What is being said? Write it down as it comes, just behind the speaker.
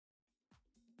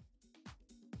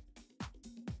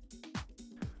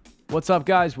What's up,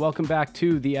 guys? Welcome back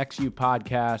to the XU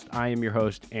podcast. I am your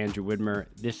host, Andrew Widmer.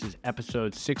 This is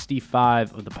episode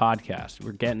 65 of the podcast.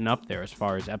 We're getting up there as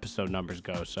far as episode numbers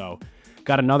go. So,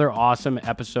 got another awesome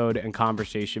episode and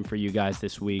conversation for you guys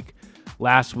this week.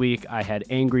 Last week, I had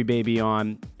Angry Baby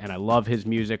on, and I love his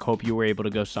music. Hope you were able to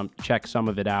go check some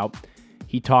of it out.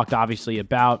 He talked obviously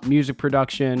about music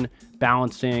production,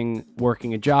 balancing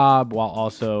working a job while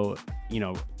also,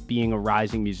 being a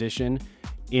rising musician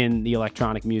in the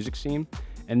electronic music scene.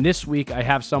 And this week, I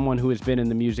have someone who has been in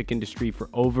the music industry for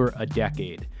over a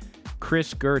decade.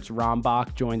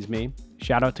 Gertz joins me.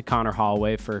 Shout out to Connor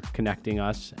Holloway for connecting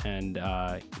us and,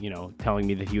 telling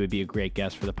me that he would be a great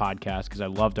guest for the podcast because I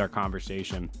loved our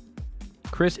conversation.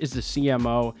 Chris is the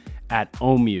CMO at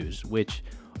Omuse, which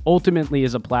ultimately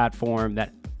is a platform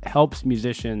that helps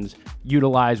musicians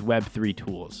utilize Web3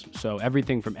 tools. So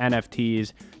everything from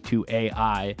NFTs to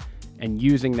AI, and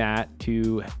using that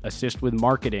to assist with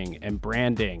marketing and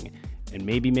branding and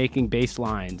maybe making bass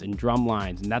lines and drum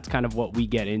lines. And that's kind of what we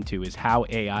get into, is how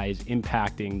AI is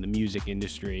impacting the music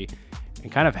industry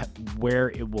and kind of where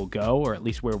it will go, or at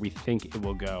least where we think it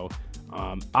will go.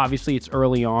 Obviously, it's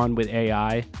early on with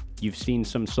AI. You've seen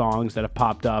some songs that have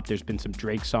popped up. There's been some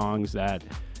Drake songs that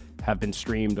have been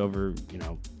streamed over,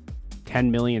 10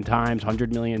 million times,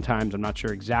 100 million times. I'm not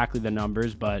sure exactly the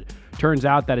numbers, but turns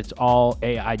out that it's all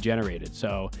AI generated.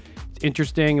 So it's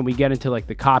interesting. And we get into like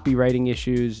the copywriting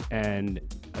issues and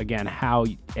again, how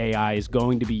AI is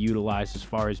going to be utilized as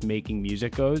far as making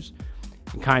music goes,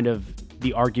 and kind of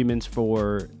the arguments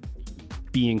for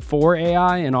being for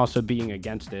AI and also being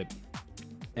against it.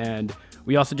 And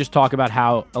we also just talk about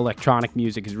how electronic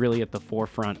music is really at the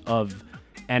forefront of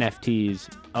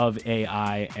NFTs, of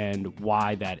AI, and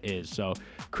why that is. So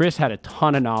Chris had a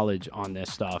ton of knowledge on this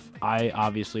stuff. I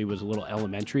obviously was a little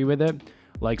elementary with it.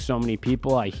 Like so many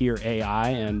people, I hear AI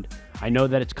and I know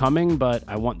that it's coming, but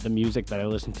I want the music that I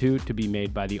listen to be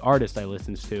made by the artist I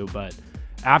listen to. But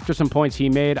after some points he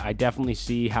made, I definitely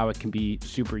see how it can be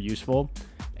super useful.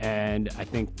 And I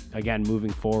think, again,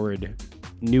 moving forward,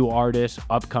 new artists,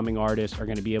 upcoming artists are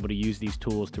going to be able to use these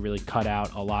tools to really cut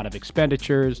out a lot of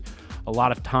expenditures, a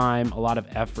lot of time, a lot of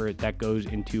effort that goes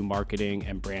into marketing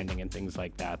and branding and things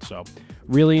like that. So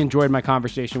really enjoyed my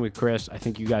conversation with Chris. I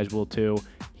think you guys will too.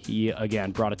 He, again,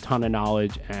 brought a ton of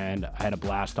knowledge and I had a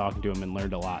blast talking to him and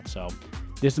learned a lot. So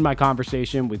this is my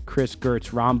conversation with Chris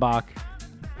Gertz.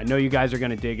 I know you guys are going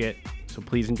to dig it, so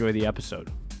please enjoy the episode.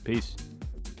 Peace.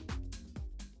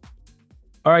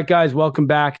 All right, guys, welcome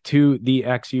back to the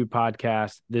XU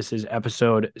podcast. This is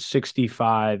episode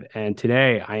 65, and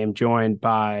today I am joined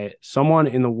by someone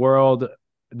in the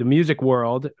music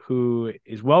world, who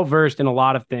is well-versed in a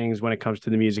lot of things when it comes to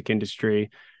the music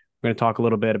industry. We're going to talk a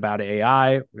little bit about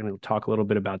AI. We're going to talk a little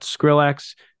bit about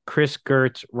Skrillex. Chris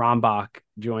Gertz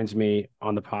joins me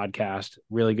on the podcast.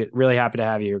 Really good. Really happy to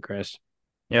have you here, Chris.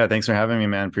 Yeah, thanks for having me,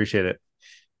 man. Appreciate it.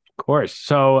 Of course.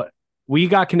 So we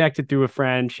got connected through a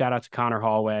friend. Shout out to Connor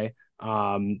Holloway.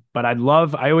 But I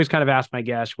always kind of ask my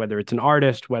guests, whether it's an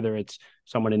artist, whether it's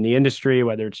someone in the industry,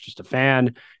 whether it's just a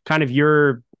fan, kind of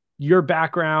your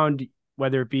background,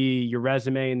 whether it be your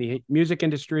resume in the music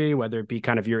industry, whether it be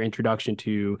kind of your introduction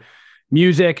to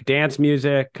music, dance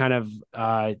music, kind of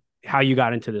how you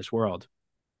got into this world.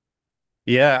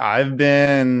 Yeah, I've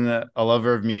been a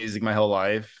lover of music my whole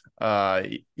life.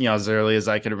 As early as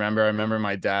I could remember. I remember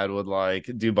my dad would like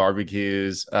do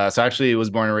barbecues. So actually,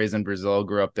 was born and raised in Brazil,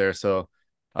 grew up there. So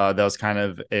that was kind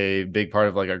of a big part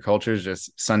of like our culture, is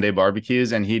just Sunday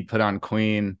barbecues. And he'd put on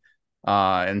Queen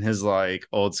in his like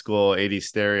old school 80s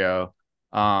stereo.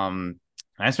 I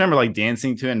just remember like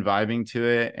dancing to it and vibing to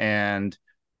it. And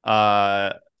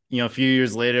a few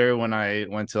years later, when I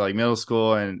went to like middle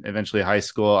school and eventually high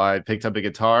school, I picked up a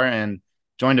guitar and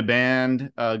joined a band,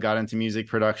 got into music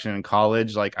production in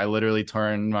college. Like I literally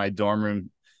turned my dorm room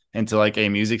into like a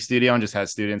music studio and just had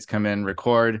students come in,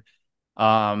 record.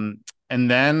 And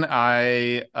then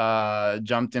I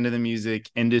jumped into the music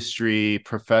industry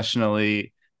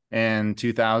professionally in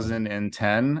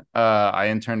 2010. I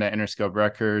interned at Interscope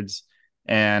Records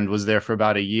and was there for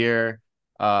about a year.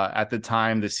 At the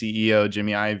time, the CEO,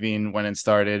 Jimmy Iovine, went and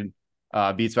started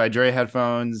Beats by Dre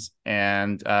headphones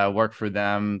and worked for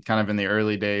them kind of in the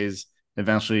early days,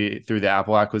 eventually through the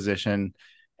Apple acquisition.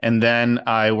 And then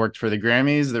I worked for the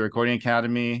Grammys, the Recording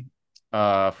Academy,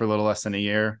 for a little less than a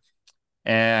year.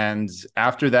 And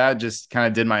after that, just kind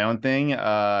of did my own thing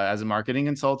as a marketing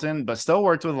consultant, but still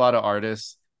worked with a lot of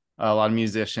artists, a lot of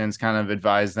musicians, kind of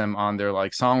advised them on their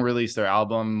like song release, their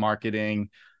album marketing,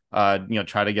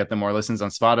 try to get them more listens on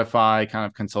Spotify, kind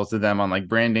of consulted them on like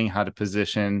branding, how to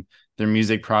position their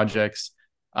music projects.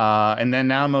 And then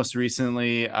now, most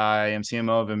recently, I am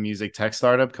CMO of a music tech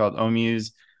startup called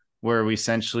Omuse, where we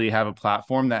essentially have a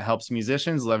platform that helps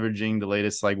musicians leveraging the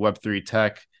latest like Web3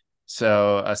 tech.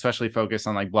 So especially focused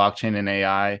on like blockchain and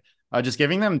AI, just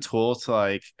giving them tools to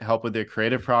like help with their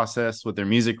creative process, with their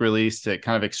music release to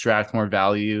kind of extract more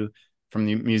value from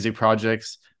the music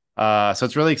projects. So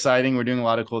it's really exciting. We're doing a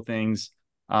lot of cool things.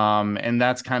 And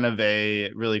that's kind of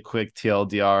a really quick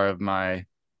TLDR of my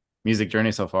music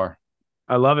journey so far.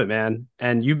 I love it, man.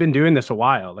 And you've been doing this a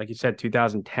while, like you said,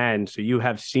 2010. So you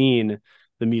have seen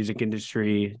the music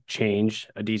industry change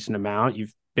a decent amount.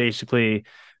 You've basically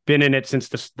been in it since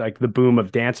the boom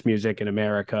of dance music in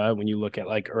America. When you look at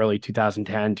like early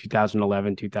 2010,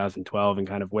 2011, 2012, and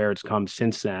kind of where it's come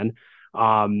since then.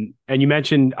 And you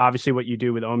mentioned obviously what you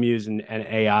do with Omuse and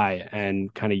AI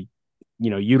and kind of,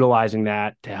 utilizing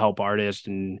that to help artists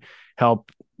and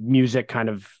help music kind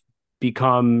of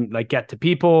become like get to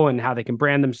people and how they can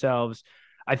brand themselves.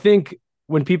 I think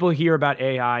when people hear about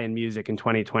AI and music in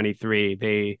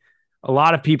 2023, a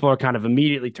lot of people are kind of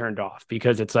immediately turned off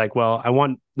because it's like, well, I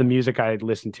want the music I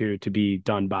listen to be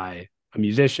done by a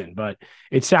musician. But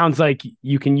it sounds like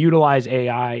you can utilize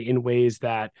AI in ways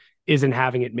that isn't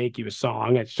having it make you a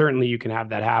song. And certainly you can have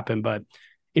that happen, but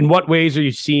in what ways are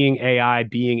you seeing AI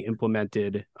being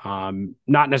implemented?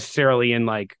 Not necessarily in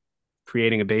like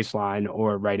creating a bass line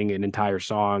or writing an entire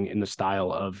song in the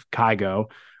style of Kygo.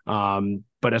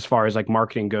 But as far as like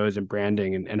marketing goes and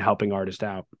branding and helping artists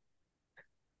out.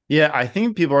 Yeah, I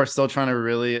think people are still trying to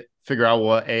really figure out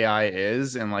what AI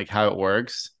is and like how it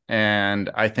works. And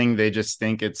I think they just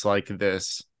think it's like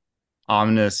this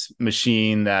ominous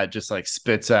machine that just like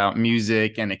spits out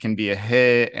music and it can be a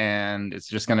hit and it's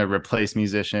just going to replace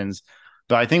musicians.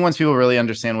 But I think once people really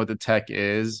understand what the tech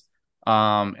is,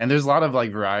 and there's a lot of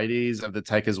like varieties of the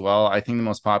tech as well. I think the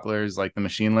most popular is like the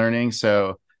machine learning.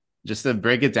 So just to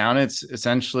break it down, it's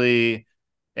essentially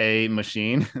a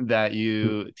machine that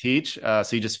you teach. So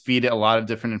you just feed it a lot of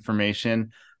different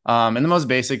information. In the most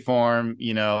basic form,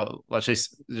 let's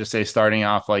just say starting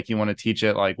off, like you want to teach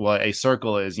it like what a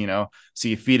circle is, so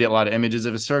you feed it a lot of images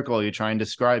of a circle, you try and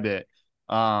describe it.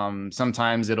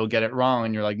 Sometimes it'll get it wrong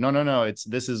and you're like, no, no, no,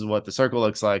 this is what the circle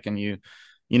looks like. And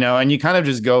and you kind of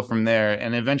just go from there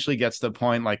and eventually gets to the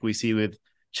point like we see with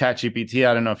ChatGPT.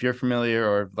 I don't know if you're familiar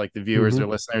or if, like the viewers or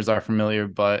listeners are familiar,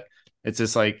 but it's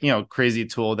this like, crazy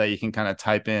tool that you can kind of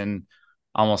type in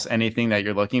almost anything that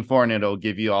you're looking for and it'll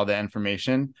give you all the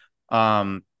information.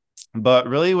 But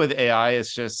really with AI,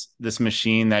 it's just this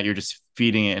machine that you're just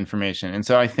feeding it information. And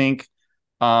so I think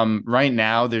right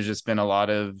now there's just been a lot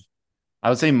of, I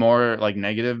would say, more like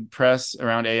negative press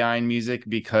around AI and music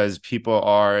because people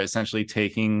are essentially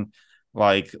taking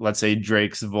like, let's say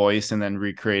Drake's voice and then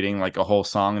recreating like a whole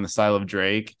song in the style of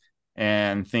Drake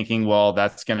and thinking, well,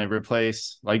 that's going to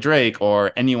replace like Drake,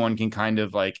 or anyone can kind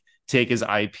of like take his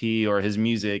IP or his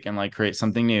music and like create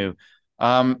something new.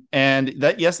 And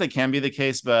that, yes, that can be the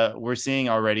case, but we're seeing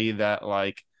already that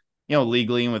like,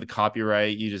 legally and with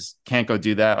copyright, you just can't go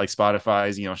do that. Like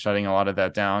Spotify's, shutting a lot of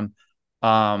that down.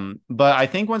 But I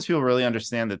think once people really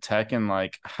understand the tech and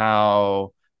like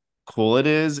how cool it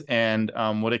is and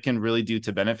what it can really do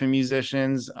to benefit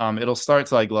musicians, it'll start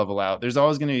to like level out. There's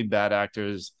always going to be bad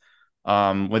actors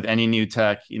with any new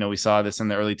tech. We saw this in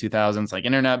the early 2000s, like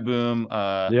internet boom.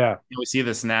 Yeah. We see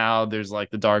this now. There's like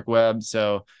the dark web.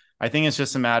 So I think it's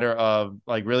just a matter of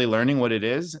like really learning what it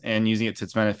is and using it to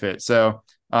its benefit. So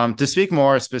to speak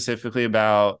more specifically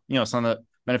about, some of the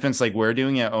benefits like we're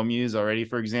doing at Omuse already,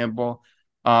 for example,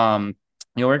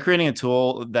 we're creating a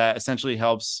tool that essentially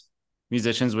helps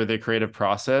musicians with their creative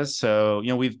process. So,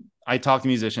 I talk to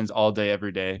musicians all day,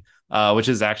 every day, which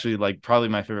is actually like probably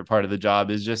my favorite part of the job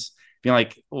is just being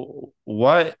like,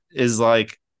 what is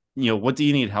like, what do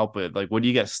you need help with? Like, what do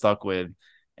you get stuck with?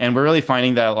 And we're really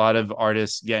finding that a lot of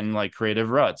artists get in like creative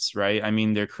ruts, right? I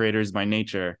mean, they're creators by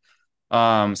nature.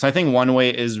 So I think one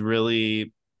way is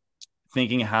really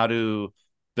thinking how to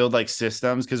build like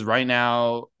systems, because right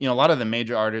now, a lot of the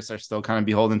major artists are still kind of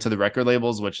beholden to the record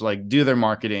labels, which like do their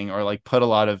marketing or like put a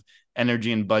lot of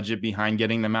energy and budget behind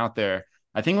getting them out there.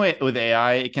 I think with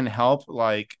AI, it can help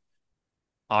like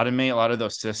automate a lot of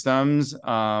those systems,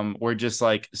 or just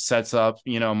like sets up,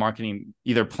 marketing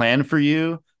either plan for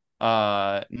you.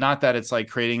 Not that it's like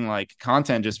creating like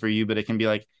content just for you, but it can be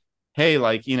like, hey,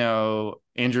 like,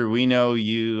 Andrew, we know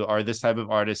you are this type of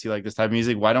artist, you like this type of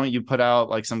music. Why don't you put out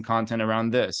like some content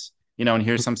around this, and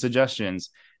here's some suggestions.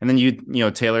 And then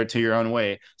you tailor it to your own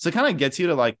way. So it kind of gets you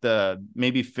to like the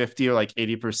maybe 50 or like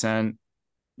 80%,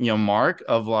 mark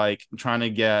of like trying to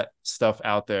get stuff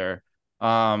out there.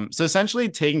 So essentially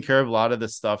taking care of a lot of the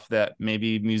stuff that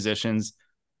maybe musicians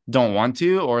don't want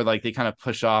to, or like they kind of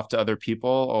push off to other people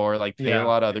or like pay a Yeah.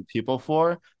 lot of other people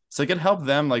for. So it could help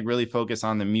them like really focus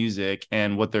on the music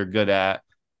and what they're good at.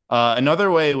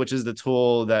 Another way, which is the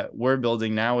tool that we're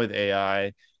building now with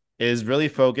AI, is really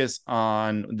focus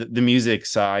on the music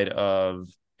side of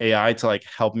AI to like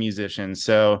help musicians.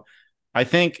 So I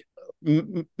think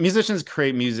musicians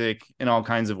create music in all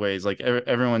kinds of ways. Like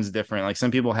everyone's different. Like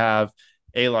some people have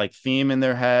a like theme in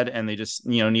their head and they just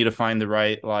need to find the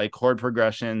right like chord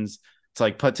progressions to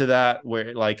like put to that where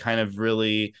it like kind of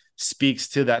really speaks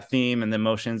to that theme and the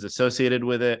emotions associated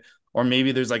with it. Or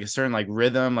maybe there's like a certain like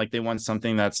rhythm, like they want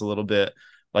something that's a little bit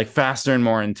like faster and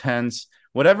more intense.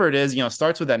 Whatever it is,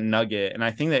 starts with that nugget. And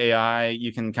I think the AI,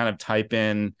 you can kind of type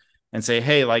in and say,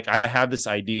 hey, like I have this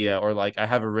idea, or like I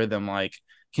have a rhythm, like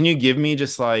can you give me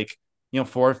just like 4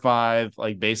 or 5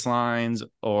 like bass lines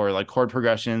or like chord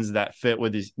progressions that fit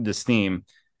with this theme,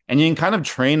 and you can kind of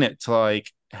train it to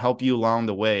like help you along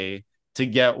the way to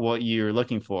get what you're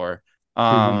looking for.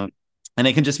 Hmm. And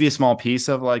it can just be a small piece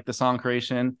of like the song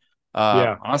creation.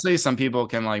 Yeah. Honestly, some people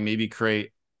can like maybe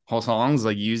create whole songs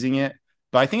like using it,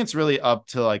 but I think it's really up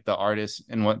to like the artist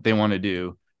and what they want to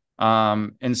do.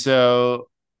 And so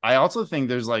I also think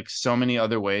there's like so many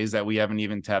other ways that we haven't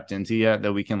even tapped into yet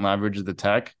that we can leverage the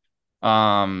tech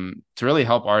to really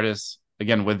help artists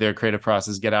again with their creative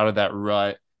process get out of that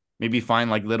rut, maybe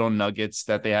find like little nuggets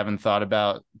that they haven't thought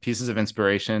about, pieces of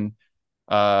inspiration.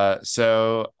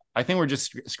 So I think we're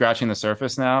just scratching the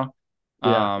surface now.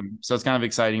 Yeah. So it's kind of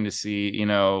exciting to see,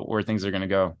 where things are going to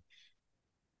go.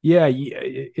 Yeah,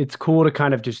 it's cool to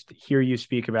kind of just hear you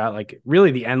speak about like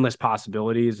really the endless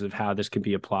possibilities of how this can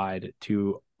be applied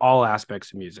to all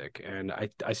aspects of music. And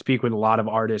I speak with a lot of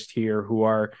artists here who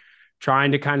are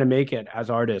trying to kind of make it as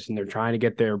artists, and they're trying to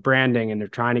get their branding and they're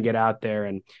trying to get out there,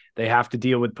 and they have to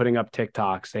deal with putting up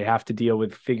TikToks. They have to deal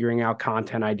with figuring out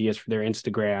content ideas for their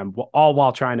Instagram, all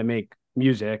while trying to make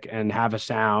music and have a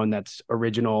sound that's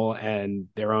original and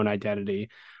their own identity.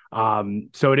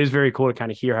 So it is very cool to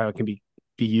kind of hear how it can be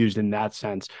used in that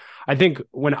sense. I think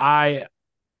whenever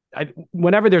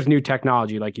there's new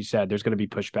technology, like you said, there's going to be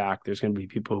pushback. There's going to be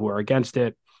people who are against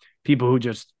it, people who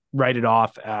just write it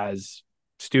off as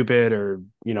stupid or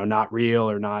not real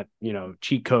or not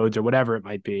cheat codes or whatever it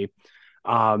might be.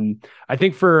 I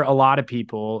think for a lot of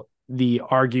people, the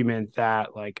argument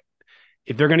that like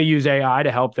if they're going to use AI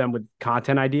to help them with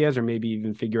content ideas or maybe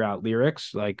even figure out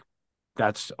lyrics, like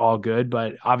that's all good.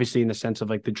 But obviously, in the sense of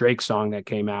like the Drake song that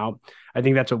came out, I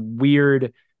think that's a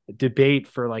weird debate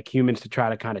for like humans to try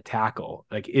to kind of tackle.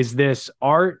 Like, is this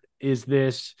art? Is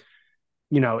this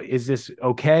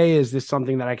okay? Is this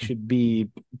something that I should be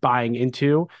buying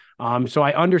into? So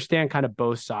I understand kind of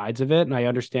both sides of it, and I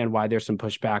understand why there's some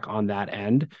pushback on that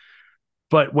end.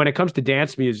 But when it comes to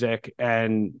dance music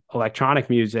and electronic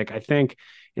music, I think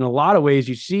in a lot of ways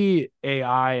you see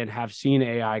AI and have seen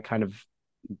AI kind of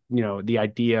the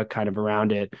idea kind of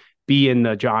around it be in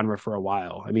the genre for a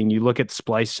while. I mean, you look at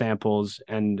splice samples,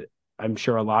 and I'm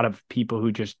sure a lot of people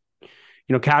who just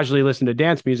casually listen to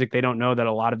dance music, they don't know that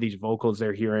a lot of these vocals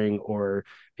they're hearing or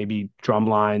maybe drum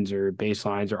lines or bass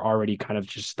lines are already kind of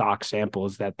just stock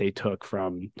samples that they took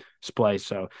from splice.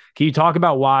 So can you talk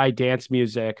about why dance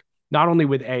music, not only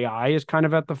with AI, is kind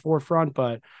of at the forefront,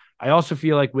 but I also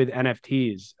feel like with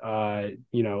NFTs,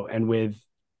 and with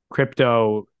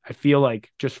crypto, I feel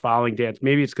like just following dance,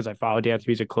 maybe it's because I follow dance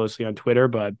music closely on Twitter,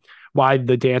 but why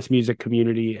the dance music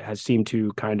community has seemed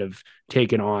to kind of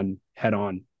take it on head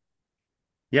on.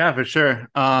 Yeah, for sure.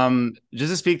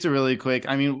 Just to speak to really quick,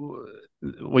 I mean,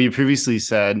 what you previously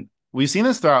said, we've seen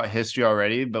this throughout history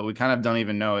already, but we kind of don't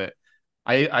even know it.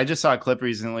 I just saw a clip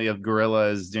recently of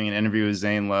Gorillaz doing an interview with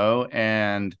Zane Lowe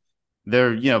and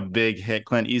their, big hit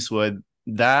Clint Eastwood.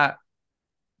 That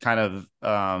kind of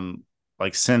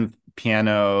like synth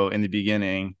piano in the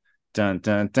beginning, dun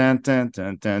dun dun dun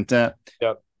dun dun dun.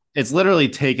 Yep. It's literally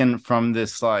taken from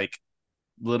this like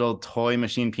little toy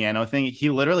machine piano thing. He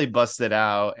literally busted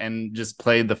out and just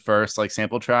played the first like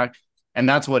sample track, and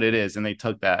that's what it is. And they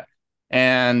took that.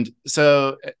 And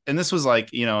so, and this was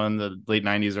like, in the late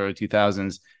 90s, early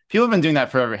 2000s. People have been doing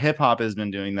that forever. Hip hop has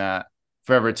been doing that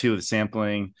forever too with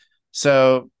sampling.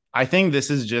 So I think this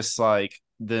is just like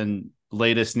the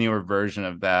latest, newer version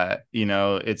of that.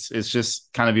 It's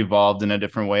just kind of evolved in a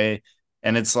different way.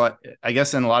 And it's like, I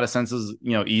guess in a lot of senses,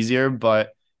 easier,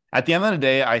 but at the end of the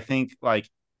day, I think like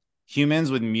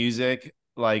humans with music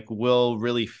like will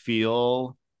really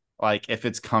feel like if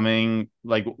it's coming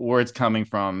like where it's coming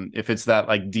from, if it's that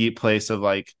like deep place of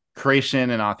like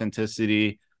creation and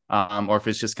authenticity, or if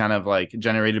it's just kind of like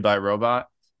generated by a robot.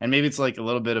 And maybe it's like a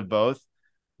little bit of both.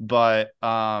 but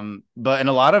in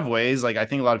a lot of ways, like I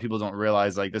think a lot of people don't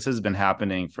realize like this has been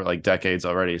happening for like decades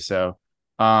already.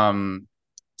 Um,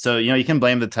 so you can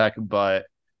blame the tech, but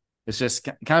it's just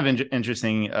kind of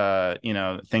interesting,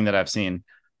 thing that I've seen.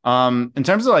 In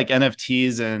terms of like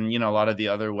NFTs and a lot of the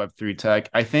other Web3 tech,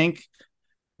 I think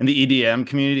in the EDM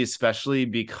community, especially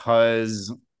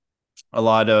because a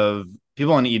lot of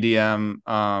people in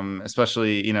EDM,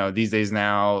 especially these days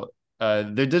now, they're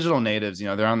digital natives.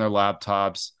 They're on their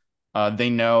laptops. They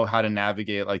know how to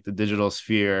navigate like the digital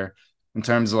sphere in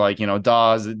terms of like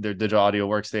DAWs, their digital audio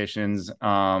workstations,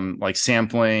 like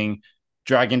sampling,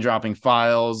 drag and dropping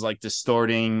files, like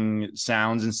distorting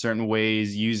sounds in certain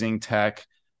ways using tech.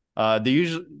 They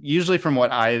usually from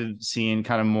what I've seen,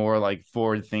 kind of more like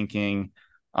forward thinking,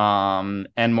 and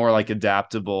more like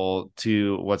adaptable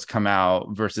to what's come out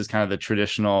versus kind of the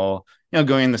traditional,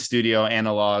 going in the studio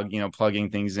analog, plugging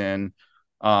things in,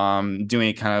 doing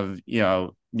it kind of,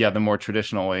 yeah, the more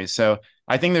traditional way. So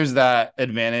I think there's that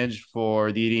advantage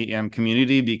for the EDM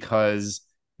community because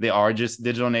they are just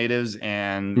digital natives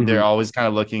and they're Hmm. always kind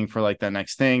of looking for like that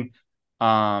next thing.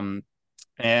 Um,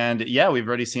 and yeah, we've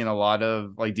already seen a lot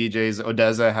of like DJs.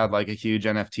 Odessa had like a huge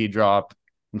NFT drop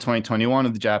in 2021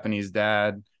 with the Japanese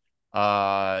dad.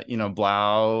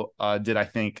 Blau did I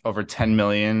think over 10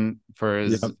 million for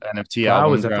his Yep. NFT Blau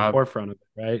album was at the drop. forefront of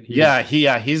it, right?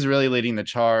 Yeah, he's really leading the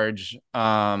charge.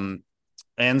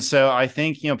 And so I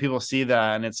think people see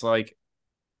that and it's like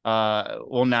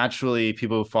well, naturally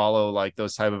people who follow like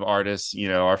those type of artists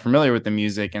are familiar with the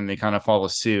music and they kind of follow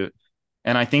suit.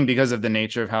 And I think because of the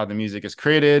nature of how the music is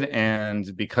created and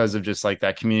because of just like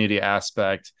that community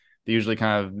aspect, they usually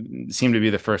kind of seem to be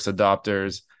the first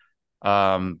adopters.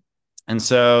 And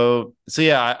so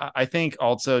yeah, I think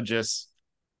also just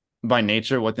by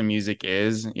nature what the music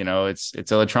is,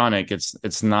 it's electronic.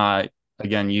 It's not,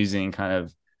 again, using kind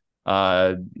of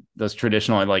those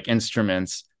traditional like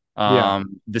instruments. Yeah.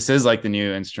 This is like the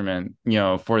new instrument,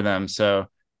 for them. So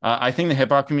I think the hip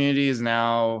hop community is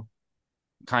now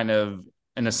kind of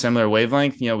in a similar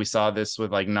wavelength. We saw this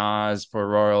with like Nas for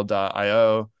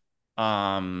Royal.io.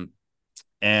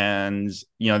 And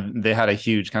they had a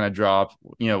huge kind of drop,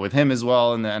 with him as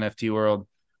well in the NFT world.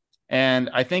 And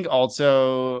I think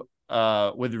also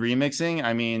with remixing,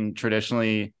 I mean,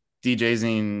 traditionally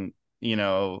DJing,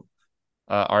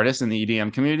 artists in the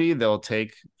EDM community, they'll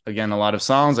take again a lot of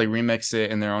songs, like remix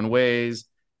it in their own ways.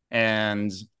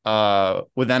 And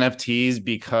with NFTs,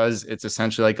 because it's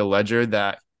essentially like a ledger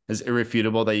that is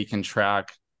irrefutable, that you can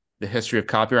track the history of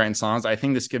copyright and songs, I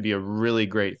think this could be a really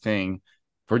great thing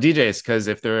for DJs because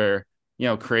if they're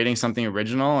creating something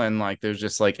original and like there's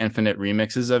just like infinite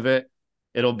remixes of it,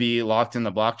 it'll be locked in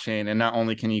the blockchain. And not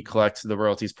only can you collect the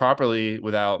royalties properly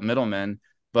without middlemen,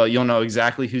 but you'll know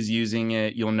exactly who's using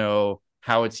it. You'll know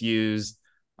how it's used,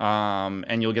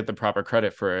 and you'll get the proper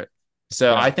credit for it.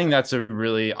 So Yeah. I think that's a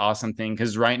really awesome thing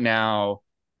because right now,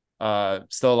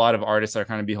 still a lot of artists are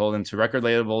kind of beholden to record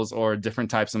labels or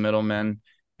different types of middlemen.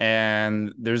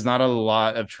 And there's not a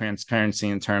lot of transparency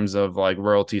in terms of like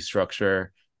royalty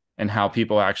structure and how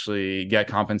people actually get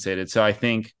compensated. So I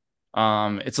think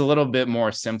it's a little bit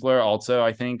more simpler also,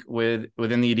 I think,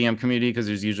 within the EDM community because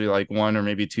there's usually like one or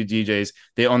maybe two DJs.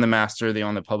 They own the master, they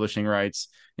own the publishing rights.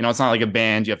 It's not like a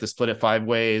band, you have to split it 5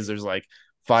 ways. There's like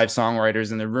 5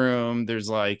 songwriters in the room. There's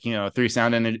like, 3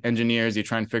 sound engineers. You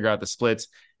try and figure out the splits.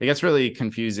 It gets really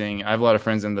confusing. I have a lot of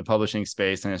friends in the publishing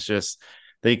space, and it's just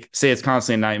they say it's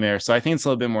constantly a nightmare. So I think it's a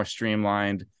little bit more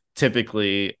streamlined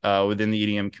typically within the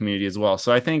EDM community as well.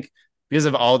 So I think because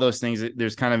of all those things,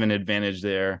 there's kind of an advantage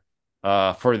there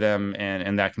for them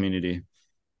and that community.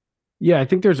 Yeah, I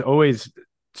think there's always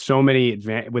so many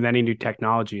with any new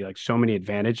technology, like so many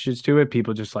advantages to it.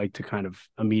 People just like to kind of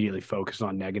immediately focus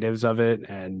on negatives of it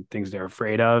and things they're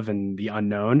afraid of and the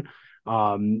unknown.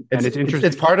 And It's it's it's interesting.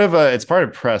 it's part of it's part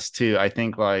of press too. I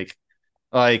think like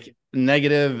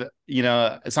negative,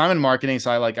 so I'm in marketing,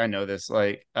 so I know this,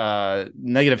 like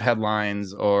negative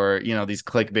headlines or these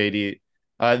clickbaity,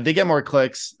 they get more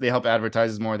clicks, they help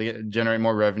advertisers more, generate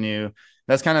more revenue.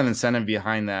 That's kind of the incentive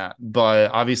behind that,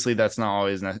 but obviously that's not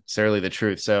always necessarily the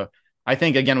truth. So I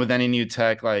think again with any new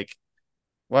tech, like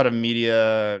a lot of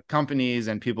media companies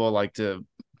and people like to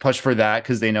push for that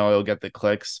because they know it'll get the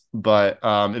clicks. But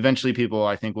eventually, people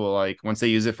I think will like once they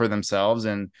use it for themselves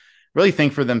and really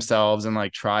think for themselves and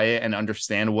like try it and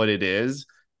understand what it is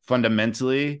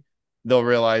fundamentally, they'll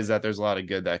realize that there's a lot of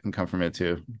good that can come from it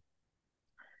too.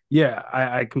 Yeah,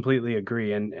 I completely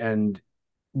agree. And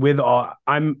with all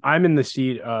I'm in the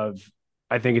seat of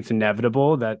I think it's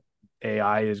inevitable that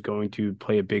AI is going to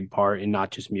play a big part in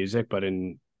not just music, but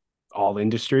in all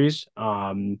industries.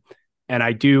 And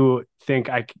I do think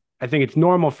I think it's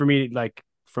normal for me, like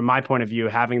from my point of view,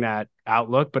 having that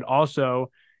outlook, but also,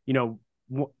 you know,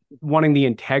 wanting the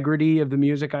integrity of the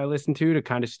music I listen to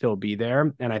kind of still be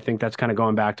there. And I think that's kind of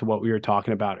going back to what we were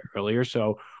talking about earlier.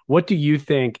 So, what do you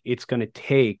think it's going to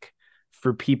take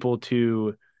for people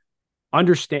to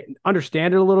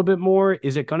understand it a little bit more?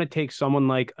 Is it going to take someone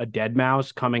like a Dead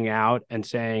Mouse coming out and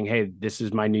saying, "Hey, this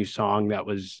is my new song that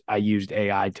was I used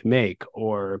AI to make,"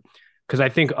 or because I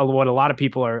think what a lot of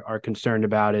people are concerned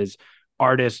about is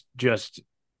artists just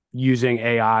using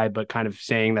AI, but kind of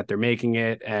saying that they're making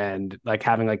it and like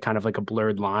having like kind of like a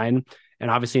blurred line. And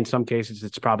obviously, in some cases,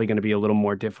 it's probably going to be a little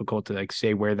more difficult to like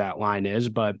say where that line is.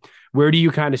 But where do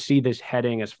you kind of see this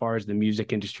heading as far as the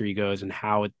music industry goes, and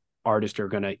how artists are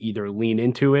going to either lean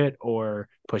into it or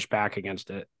push back against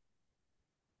it?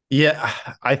 Yeah,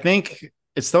 I think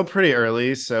it's still pretty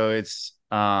early, so it's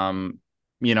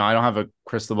I don't have a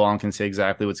crystal ball and can say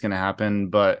exactly what's going to happen,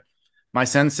 but my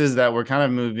sense is that we're kind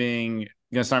of going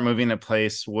to start moving to a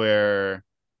place where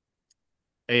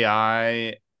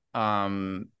AI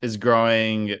is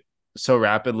growing so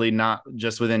rapidly, not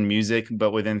just within music, but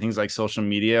within things like social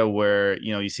media, where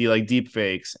you see like deep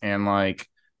fakes and like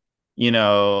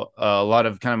a lot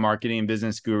of kind of marketing and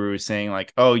business gurus saying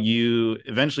like, oh, you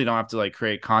eventually don't have to like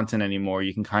create content anymore.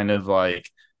 You can kind of like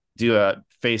do a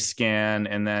face scan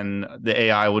and then the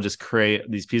AI will just create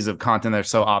these pieces of content that are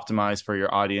so optimized for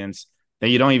your audience that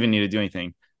you don't even need to do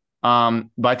anything. But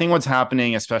I think what's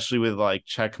happening, especially with like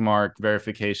check mark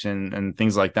verification and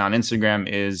things like that on Instagram,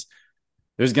 is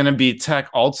there's going to be tech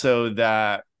also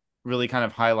that really kind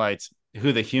of highlights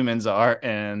who the humans are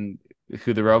and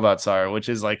who the robots are, which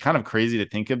is like kind of crazy to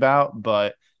think about.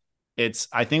 But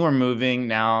I think we're moving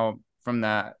now from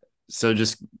that. So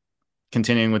just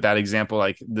continuing with that example,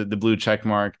 like the blue check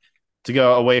mark, to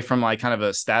go away from like kind of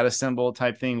a status symbol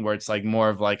type thing where it's like more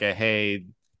of like a, hey,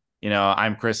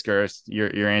 I'm Chris Gertz,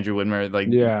 you're Andrew Widmer, like,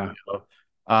 Yeah,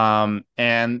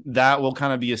 and that will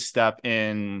kind of be a step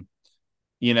in,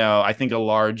 I think a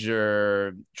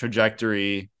larger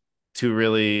trajectory to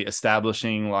really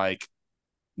establishing like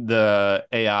the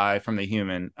AI from the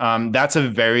human. That's a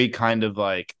very kind of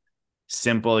like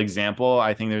simple example.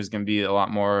 I think there's going to be a lot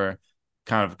more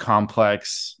kind of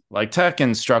complex like tech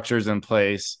and structures in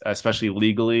place, especially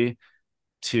legally,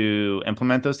 to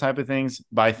implement those type of things.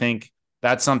 But I think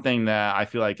that's something that I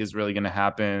feel like is really going to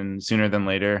happen sooner than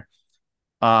later.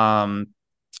 Um,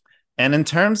 and in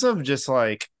terms of just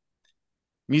like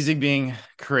music being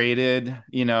created,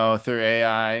 through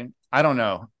I don't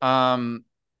know.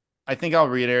 I think I'll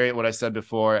reiterate what I said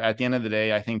before. At the end of the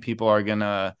day, I think people are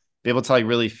gonna be able to like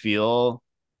really feel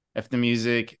if the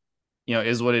music,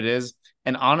 is what it is.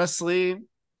 And honestly,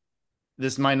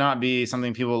 this might not be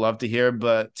something people love to hear,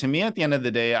 but to me, at the end of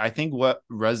the day, I think what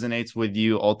resonates with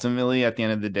you ultimately at the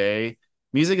end of the day,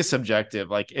 music is subjective.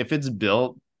 Like if it's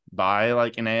built by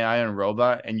like an AI and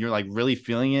robot and you're like really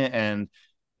feeling it and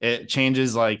it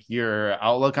changes like your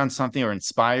outlook on something or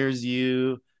inspires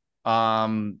you,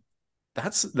 um,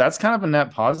 that's kind of a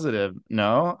net positive.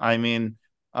 No, I mean,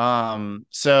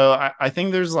 so I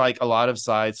think there's like a lot of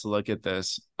sides to look at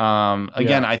this. Again,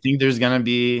 yeah, I think there's gonna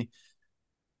be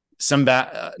some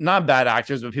bad, not bad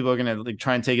actors, but people are gonna like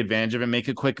try and take advantage of it, make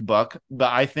a quick buck.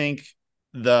 But I think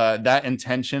that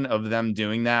intention of them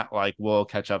doing that like will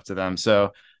catch up to them.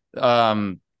 So,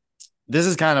 um, this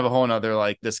is kind of a whole nother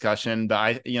like discussion.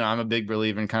 But I'm a big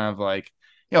believer in kind of like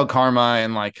karma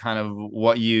and like kind of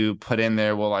what you put in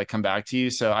there will like come back to you.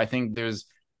 So I think there's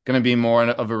going to be more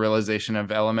of a realization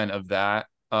of element of that,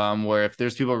 where if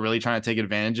there's people really trying to take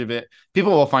advantage of it,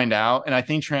 people will find out. And I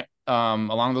think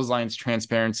along those lines,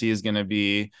 transparency is going to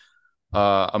be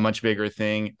a much bigger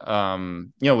thing,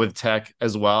 with tech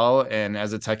as well. And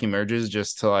as the tech emerges,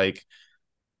 just to like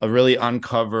really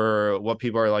uncover what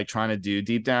people are like trying to do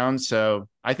deep down. So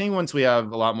I think once we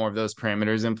have a lot more of those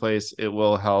parameters in place, it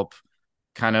will help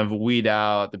kind of weed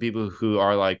out the people who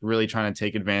are like really trying to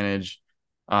take advantage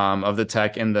of the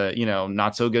tech in the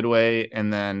not so good way,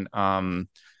 and then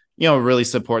really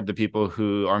support the people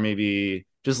who are maybe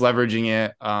just leveraging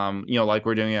it, like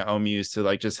we're doing at OMuse, to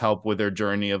like just help with their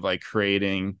journey of like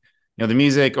creating the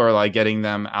music, or like getting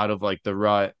them out of like the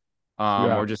rut,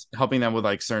 yeah, or just helping them with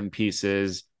like certain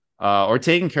pieces, or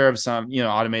taking care of some,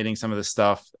 automating some of the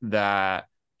stuff that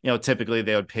typically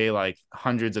they would pay like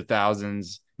hundreds of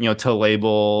thousands to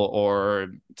label or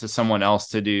to someone else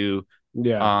to do,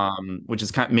 yeah, which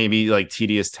is kind of maybe like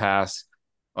tedious tasks,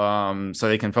 so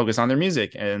they can focus on their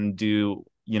music and do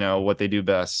what they do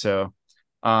best. So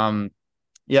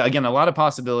yeah, again, a lot of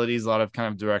possibilities, a lot of kind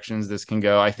of directions this can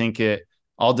go. I think it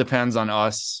all depends on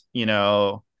us,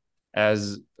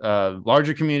 as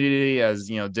larger community as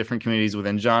different communities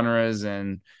within genres,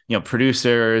 and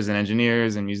producers and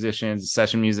engineers and musicians,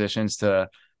 session musicians, to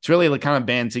really like kind of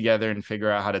band together and figure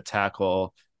out how to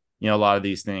tackle a lot of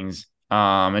these things,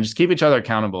 and just keep each other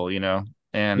accountable,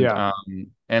 and Yeah.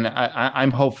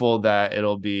 I'm hopeful that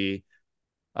it'll be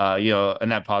a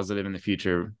net positive in the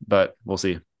future, but we'll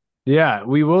see. Yeah,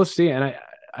 we will see. And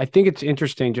I think it's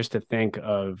interesting just to think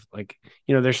of like,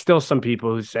 there's still some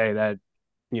people who say that,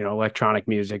 electronic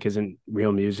music isn't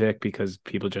real music because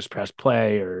people just press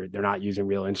play or they're not using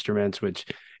real instruments, which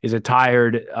is a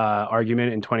tired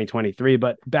argument in 2023.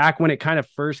 But back when it kind of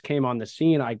first came on the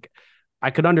scene, I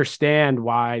could understand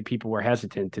why people were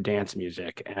hesitant to dance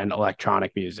music and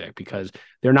electronic music because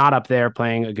they're not up there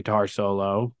playing a guitar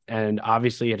solo. And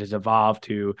obviously it has evolved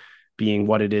to being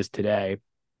what it is today.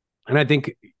 And I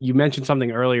think you mentioned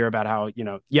something earlier about how,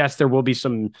 yes, there will be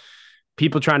some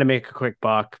people trying to make a quick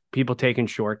buck, people taking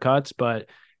shortcuts, but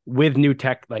with new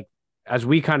tech, like as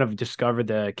we kind of discover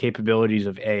the capabilities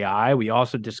of AI, we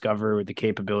also discover the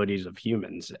capabilities of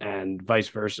humans and vice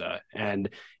versa. And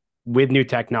with new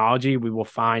technology, we will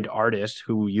find artists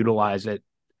who utilize it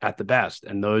at the best,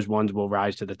 and those ones will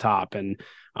rise to the top. And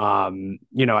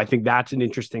I think that's an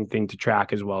interesting thing to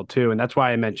track as well too. And that's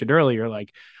why I mentioned earlier,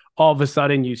 like all of a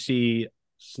sudden you see,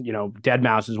 Dead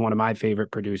Mouse is one of my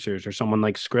favorite producers, or someone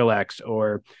like Skrillex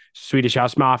or Swedish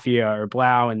House Mafia or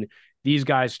Blau, and these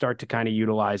guys start to kind of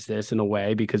utilize this in a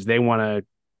way because they want to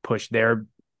push their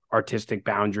artistic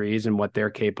boundaries and what they're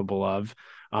capable of.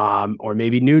 Or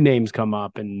maybe new names come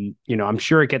up, and I'm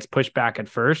sure it gets pushed back at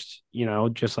first,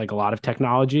 just like a lot of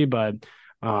technology, but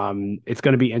it's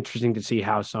going to be interesting to see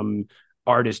how some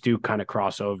artists do kind of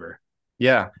cross over.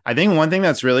 Yeah, I think one thing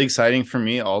that's really exciting for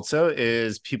me also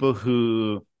is people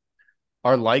who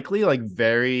are likely like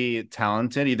very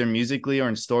talented, either musically or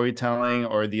in storytelling,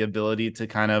 or the ability to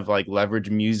kind of like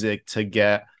leverage music to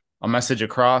get a message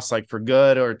across, like for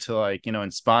good, or to like,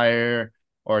 inspire,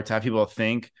 or to have people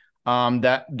think,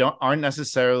 that aren't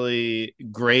necessarily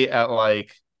great at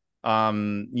like,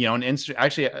 an instrument.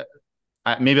 Actually,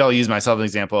 maybe I'll use myself as an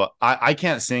example. I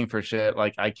can't sing for shit.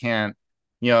 Like I can't,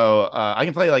 I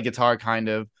can play like guitar kind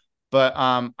of, but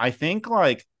I think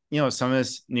like, some of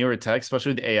this newer tech,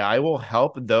 especially with AI, will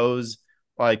help those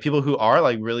like people who are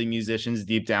like really musicians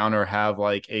deep down, or have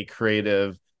like a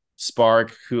creative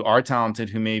spark, who are talented,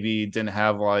 who maybe didn't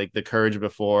have like the courage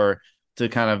before to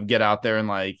kind of get out there and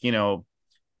like,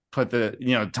 put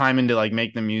the, time into like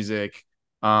make the music,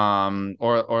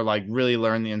 or like really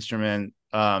learn the instrument,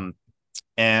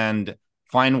 and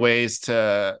find ways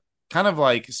to kind of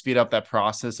like speed up that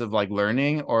process of like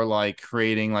learning, or like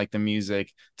creating like the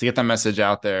music to get the message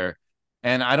out there.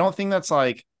 And I don't think that's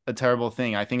like a terrible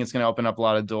thing. I think it's going to open up a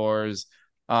lot of doors.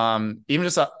 Even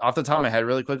just off the top of my head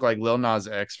really quick, like Lil Nas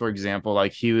X, for example,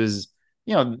 like he was,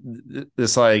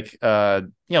 this like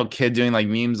kid doing like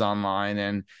memes online,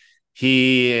 and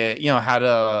he had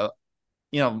a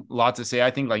lot to say,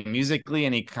 I think, like musically,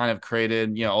 and he kind of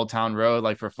created Old Town Road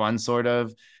like for fun sort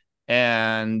of.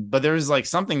 And but there was like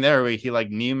something there where he like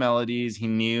knew melodies, he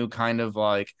knew kind of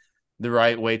like the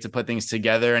right way to put things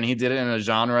together, and he did it in a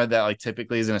genre that like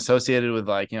typically isn't associated with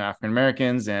like African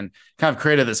Americans, and kind of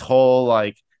created this whole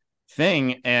like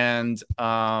thing. And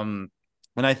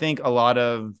I think a lot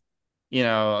of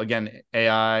again,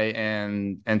 AI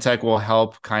and tech will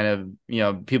help kind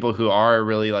of people who are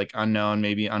really like unknown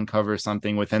maybe uncover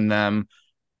something within them,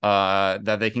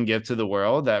 that they can give to the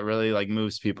world that really like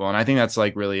moves people. And I think that's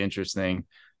like really interesting.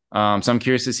 So I'm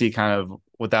curious to see kind of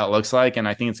what that looks like. And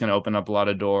I think it's going to open up a lot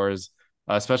of doors,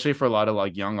 especially for a lot of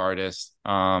like young artists,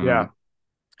 Yeah.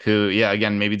 who, yeah,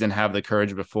 again, maybe didn't have the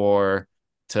courage before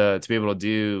to be able to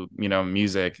do,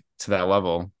 music to that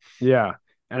level. Yeah.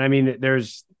 And I mean,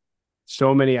 there's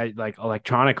so many like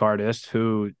electronic artists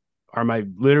who are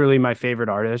literally my favorite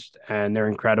artists, and they're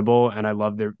incredible. And I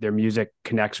love their music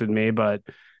connects with me, but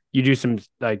you do some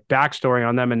like backstory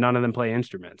on them and none of them play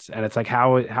instruments. And it's like,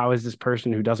 how is this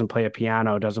person who doesn't play a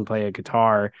piano, doesn't play a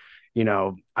guitar?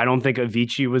 I don't think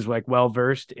Avicii was like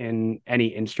well-versed in any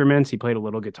instruments. He played a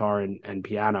little guitar and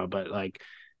piano, but like,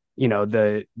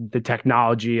 the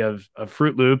technology of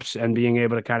Fruit Loops and being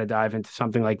able to kind of dive into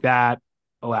something like that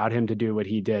allowed him to do what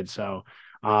he did. So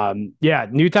yeah,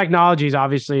 new technologies,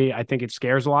 obviously, I think it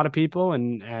scares a lot of people,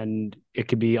 and it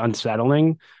could be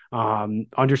unsettling,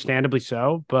 understandably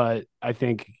so. But I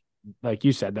think, like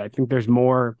you said, I think there's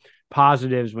more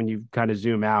positives when you kind of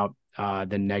zoom out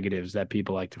than negatives that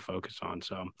people like to focus on.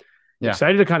 So Yeah.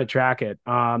 excited to kind of track it.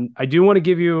 I do want to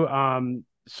give you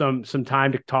some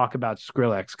time to talk about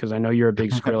Skrillex, because I know you're a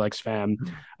big Skrillex fan.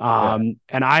 Yeah.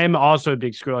 And I am also a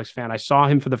big Skrillex fan. I saw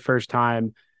him for the first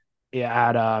time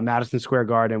at Madison Square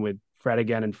Garden with Fred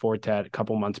again and Fortet a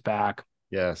couple months back,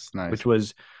 Yes, which nice.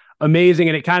 was amazing.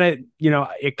 And it kind of,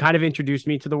 it kind of introduced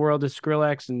me to the world of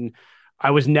Skrillex. And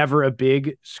I was never a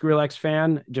big Skrillex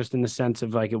fan, just in the sense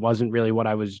of like it wasn't really what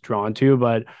I was drawn to.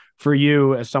 But for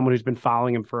you, as someone who's been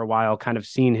following him for a while, kind of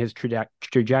seeing his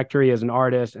trajectory as an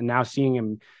artist, and now seeing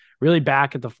him really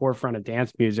back at the forefront of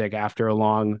dance music after a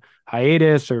long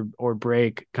hiatus or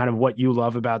break, kind of what you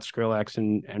love about Skrillex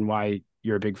and why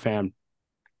you're a big fan.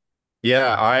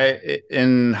 Yeah, I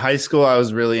in high school I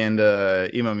was really into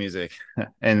emo music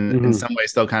and in Hmm. some ways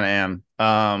still kind of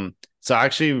am. So I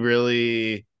actually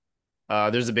really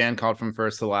there's a band called From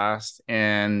First to Last,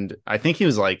 and I think he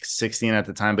was like 16 at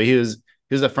the time, but he was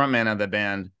the front man of the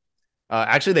band.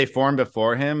 Actually, they formed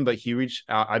before him, but he reached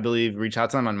out, I believe, reached out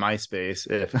to them on MySpace.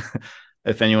 If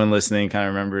if anyone listening kind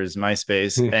of remembers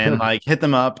MySpace, and like hit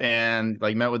them up and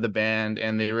like met with the band,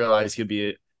 and they realized he'd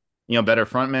be, better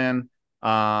frontman.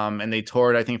 And they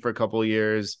toured, I think, for a couple of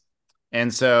years,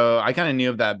 and so I kind of knew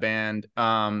of that band.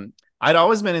 I'd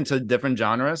always been into different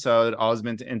genres, so I'd always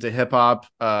been into hip hop.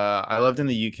 I lived in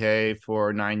the UK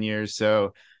for 9 years,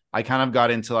 so I kind of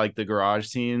got into like the garage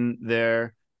scene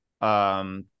there.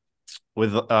 Um,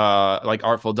 with like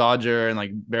Artful Dodger and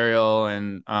like Burial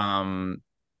and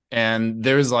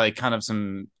there's like kind of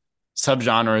some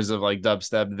subgenres of like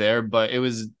dubstep there, but it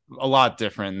was a lot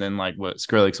different than like what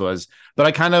Skrillex was. But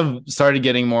I kind of started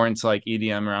getting more into like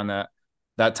EDM around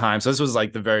that time. So this was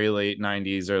like the very late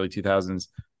 90s, early 2000s.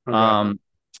 Okay. Um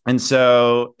and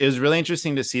so it was really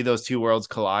interesting to see those two worlds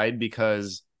collide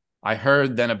because I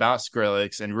heard then about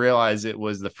Skrillex and realized it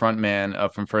was the front man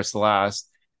of From First to Last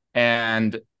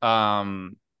and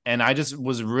and I just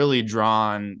was really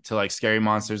drawn to like Scary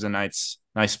Monsters and Night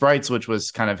Sprites, which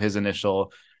was kind of his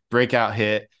initial breakout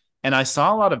hit. And I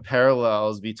saw a lot of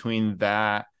parallels between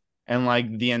that and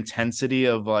like the intensity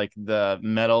of like the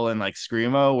metal and like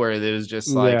screamo, where it was just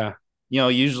like, Yeah.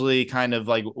 usually kind of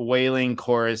like wailing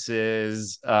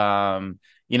choruses,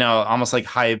 almost like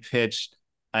high pitched.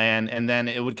 And then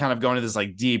it would kind of go into this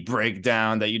like deep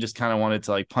breakdown that you just kind of wanted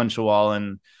to like punch a wall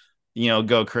and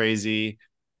go crazy.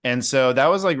 And so that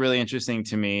was like really interesting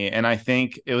to me. And I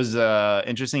think it was a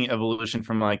interesting evolution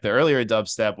from like the earlier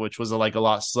dubstep, which was like a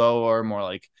lot slower, more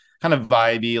like kind of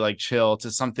vibey, like chill, to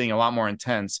something a lot more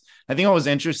intense. I think what was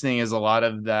interesting is a lot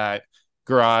of that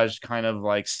garage kind of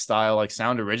like style, like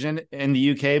sound origin in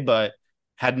the UK, but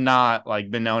had not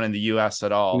like been known in the US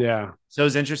at all. Yeah. So it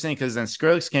was interesting because then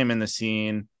Skrillex came in the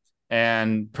scene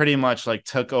and pretty much like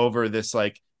took over this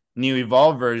like new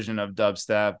evolved version of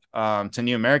dubstep to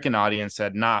new American audience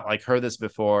had not like heard this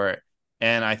before.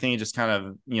 And I think it just kind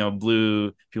of,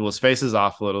 blew people's faces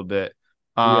off a little bit.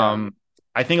 Yeah.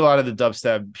 I think a lot of the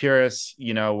dubstep purists,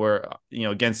 were,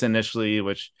 against initially,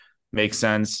 which makes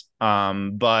sense.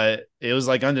 But it was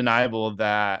like undeniable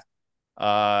that,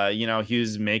 he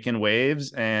was making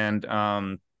waves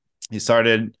and he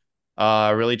started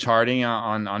really charting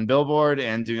on Billboard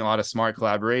and doing a lot of smart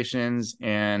collaborations.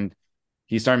 And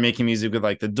he started making music with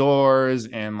like the Doors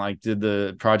and like did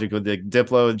the project with the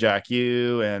Diplo with Jack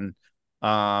U and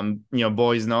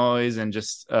Boys Noise and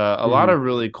just a lot Hmm. of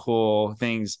really cool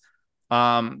things.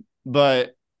 But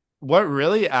what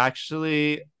really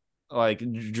actually like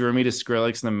drew me to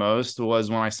Skrillex the most was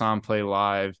when I saw him play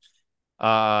live.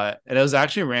 And it was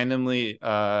actually randomly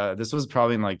this was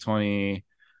probably in like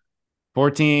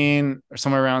 2014 or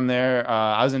somewhere around there.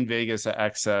 I was in Vegas at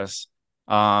Excess.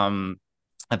 Um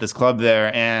at this club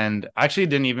there, and I actually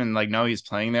didn't even like know he's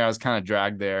playing there. I was kind of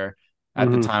dragged there at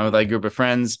the Hmm. time with like a group of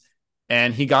friends,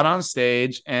 and he got on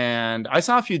stage, and I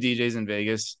saw a few DJs in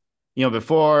Vegas,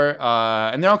 before,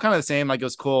 and they're all kind of the same. Like it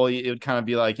was cool. It would kind of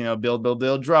be like,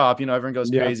 build, drop. Everyone goes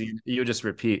Yeah. crazy. You just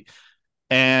repeat,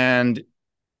 and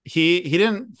he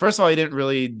didn't. First of all, he didn't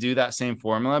really do that same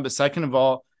formula, but second of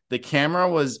all, the camera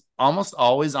was almost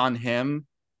always on him,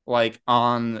 like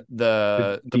on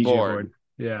The the DJ board, board.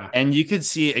 Yeah. and you could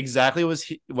see exactly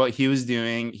what he was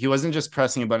doing. He wasn't just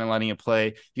pressing a button and letting it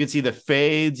play. You could see the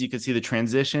fades, you could see the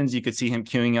transitions, you could see him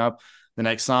queuing up the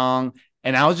next song.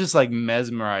 And I was just like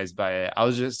mesmerized by it. I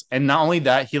was just, and not only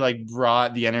that, he like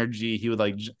brought the energy. He would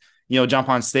like, jump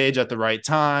on stage at the right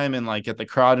time and like get the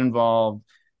crowd involved,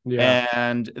 Yeah.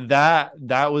 and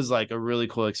that was like a really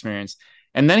cool experience.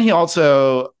 And then he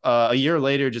also a year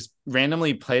later just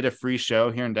randomly played a free show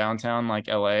here in downtown like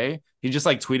LA. He just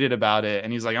like tweeted about it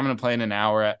and he's like, I'm gonna play in an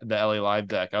hour at the LA Live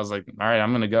deck. I was like, all right,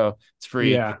 I'm gonna go, it's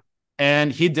free. Yeah.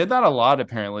 And he did that a lot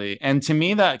apparently, and to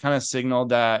me that kind of signaled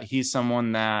that he's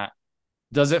someone that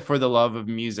does it for the love of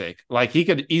music. Like he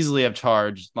could easily have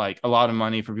charged like a lot of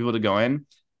money for people to go in,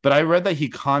 but I read that he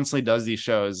constantly does these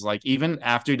shows. Like even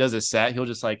after he does a set, he'll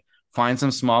just like find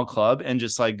some small club and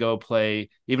just like go play,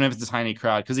 even if it's a tiny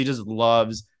crowd, because he just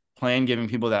loves playing, giving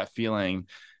people that feeling.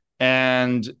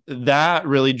 And that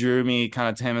really drew me kind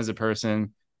of to him as a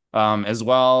person, as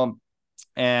well.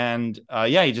 And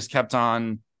yeah, he just kept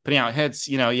on putting out hits.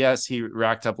 Yes, he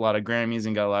racked up a lot of Grammys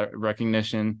and got a lot of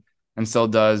recognition, and still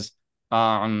does.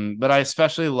 But I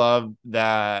especially love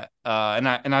that,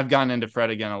 and I've gotten into Fred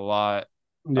again a lot,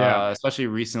 Yeah. especially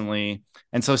recently.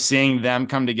 And so seeing them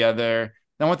come together,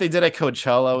 then what they did at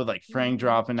Coachella with like Frank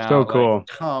dropping So out, like, cool.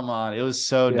 come on, it was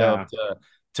so dope Yeah.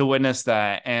 to witness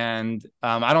that. And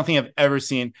I don't think I've ever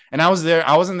seen, and I was there,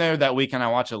 I wasn't there that weekend,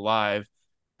 I watched it live,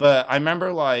 but I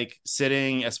remember like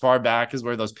sitting as far back as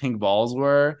where those pink balls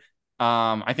were.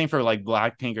 I think for like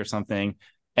Blackpink or something.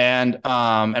 And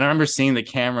I remember seeing the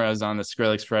cameras on the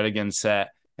Skrillex Fred again set,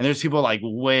 and there's people like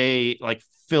way like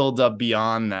filled up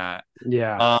beyond that.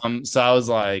 Yeah. So I was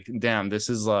like, damn, this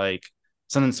is like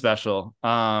something special.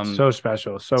 So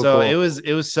special. So So cool.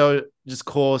 it was so just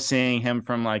cool seeing him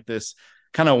from like this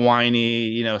kind of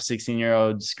whiny,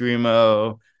 16-year-old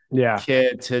screamo Yeah.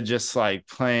 kid to just like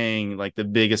playing like the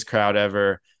biggest crowd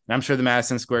ever. And I'm sure the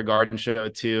Madison Square Garden show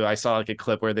too. I saw like a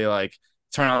clip where they like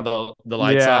turn all the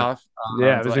lights Yeah. off,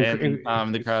 Yeah. It was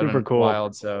and the crowd super went cool.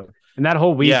 wild. So And that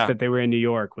whole week yeah, that they were in New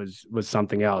York was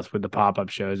something else with the pop-up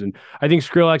shows. And I think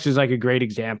Skrillex is like a great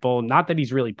example. Not that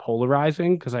he's really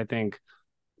polarizing, because I think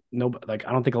no, like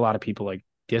I don't think a lot of people like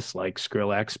dislike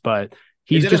Skrillex, but it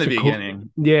he's did in just the a cool, beginning.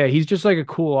 yeah, he's just like a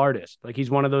cool artist. Like he's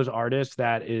one of those artists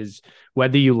that is,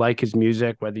 whether you like his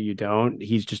music, whether you don't,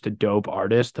 he's just a dope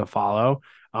artist to follow.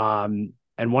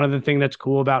 And one of the things that's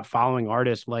cool about following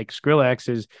artists like Skrillex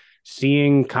is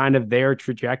seeing kind of their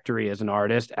trajectory as an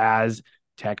artist as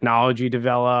technology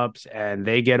develops and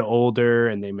they get older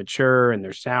and they mature and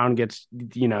their sound gets,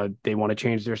 they want to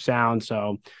change their sound.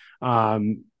 So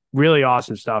really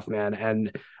awesome stuff, man.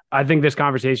 And I think this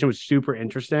conversation was super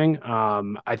interesting.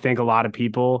 I think a lot of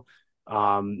people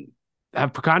um,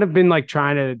 have kind of been like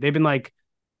they've been like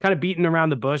kind of beating around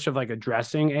the bush of like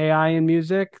addressing AI in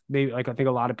music. They like, I think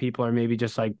a lot of people are maybe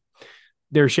just like,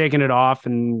 they're shaking it off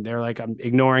and they're like, I'm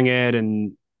ignoring it.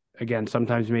 And again,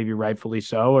 sometimes maybe rightfully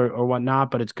so or whatnot,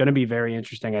 but it's going to be very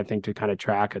interesting, I think, to kind of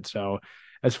track it. So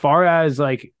as far as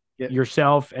like Yeah.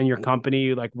 yourself and your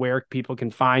company, like where people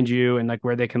can find you and like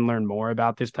where they can learn more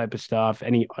about this type of stuff,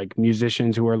 any like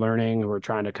musicians who are learning, who are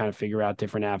trying to kind of figure out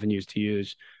different avenues to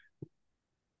use.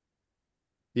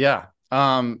 Yeah.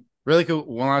 Really cool.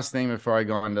 One last thing before I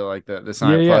go into like the Yeah.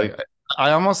 sign Yeah. plug.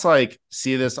 I almost like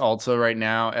see this also right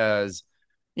now as,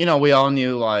 we all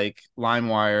knew like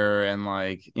LimeWire and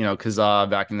like, Kazaa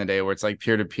back in the day, where it's like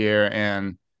peer to peer,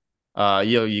 and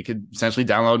you could essentially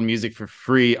download music for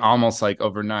free almost like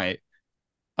overnight.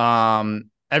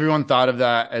 Everyone thought of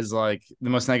that as like the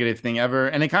most negative thing ever,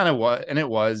 and it kind of was, and it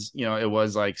was, it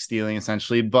was like stealing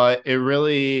essentially, but it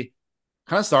really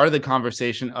kind of started the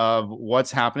conversation of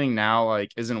what's happening now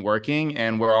like isn't working,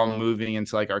 and we're all moving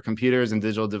into like our computers and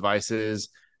digital devices,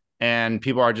 and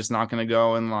people are just not going to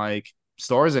go in like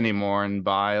stores anymore and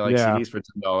buy like Yeah. CDs for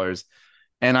 $10.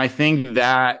 And I think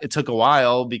that it took a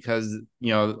while because, a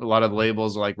lot of the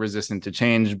labels were like resistant to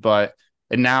change, but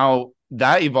and now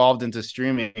that evolved into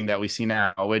streaming that we see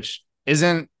now, which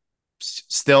isn't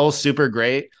still super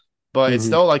great, but it's Mm-hmm.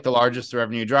 still like the largest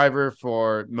revenue driver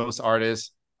for most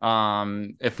artists.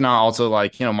 If not also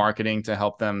like, marketing to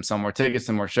help them sell more tickets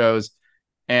and more shows.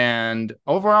 And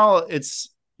overall, it's,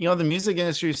 the music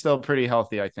industry is still pretty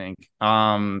healthy, I think.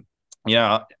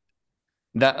 Yeah,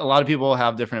 that a lot of people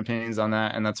have different opinions on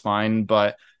that, and that's fine.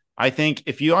 But I think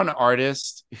if you're an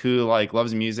artist who like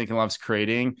loves music and loves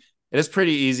creating, it is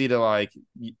pretty easy to like,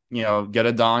 get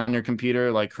a DAW on your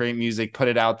computer, like create music, put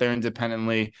it out there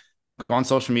independently, go on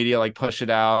social media, like push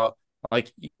it out.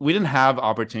 Like we didn't have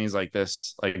opportunities like this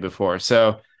like before.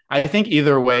 So I think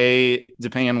either way,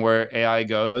 depending on where AI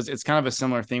goes, it's kind of a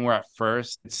similar thing where at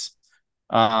first it's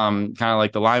kind of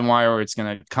like the LimeWire, where it's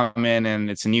going to come in and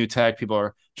it's a new tech. People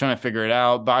are trying to figure it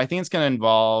out. But I think it's going to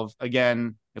involve,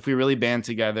 again, if we really band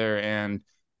together and,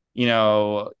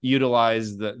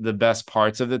 utilize the best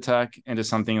parts of the tech into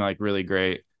something like really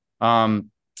great. So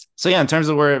yeah, in terms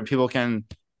of where people can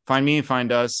find me,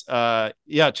 find us,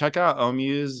 yeah, check out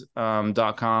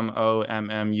omuse.com,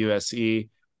 OMMUSE.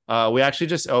 We actually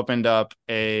just opened up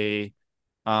a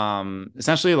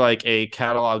essentially like a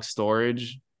catalog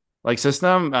storage like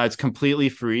system. It's completely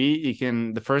free.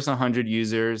 The first 100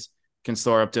 users can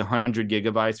store up to 100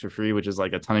 gigabytes for free, which is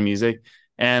like a ton of music.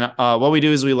 And what we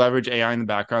do is we leverage AI in the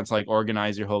background to like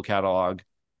organize your whole catalog.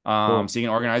 Cool. So you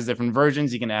can organize different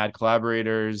versions. You can add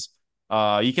collaborators.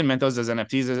 You can mint those as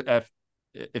NFTs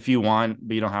if you want,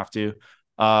 but you don't have to.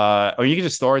 or you can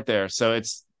just store it there. So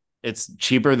it's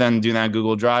cheaper than doing that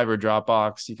Google Drive or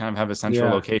Dropbox. You kind of have a central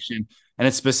location, and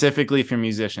it's specifically for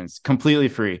musicians, completely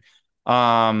free.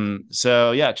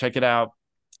 So yeah, check it out.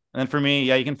 And then for me,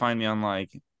 yeah, you can find me on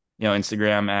like,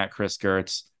 Instagram at Chris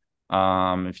Gertz.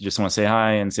 If you just want to say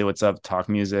hi and say what's up, talk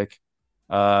music.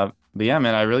 But yeah,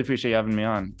 man, I really appreciate you having me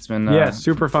on. It's been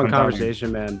super fun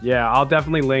conversation, man. Yeah, I'll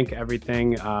definitely link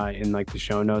everything in like the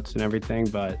show notes and everything.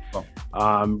 But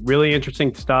really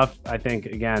interesting stuff. I think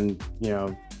again,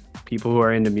 people who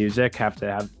are into music have to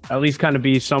have at least kind of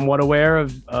be somewhat aware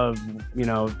of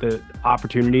the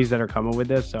opportunities that are coming with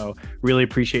this. So really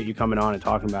appreciate you coming on and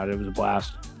talking about it. It was a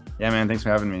blast. Yeah, man. Thanks for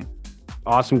having me.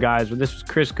 Awesome, guys. Well, this was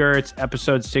Chris Gertz,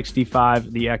 episode 65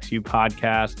 of the XU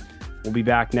podcast. We'll be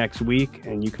back next week,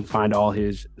 and you can find all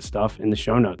his stuff in the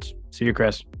show notes. See you,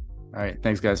 Chris. All right.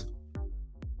 Thanks, guys.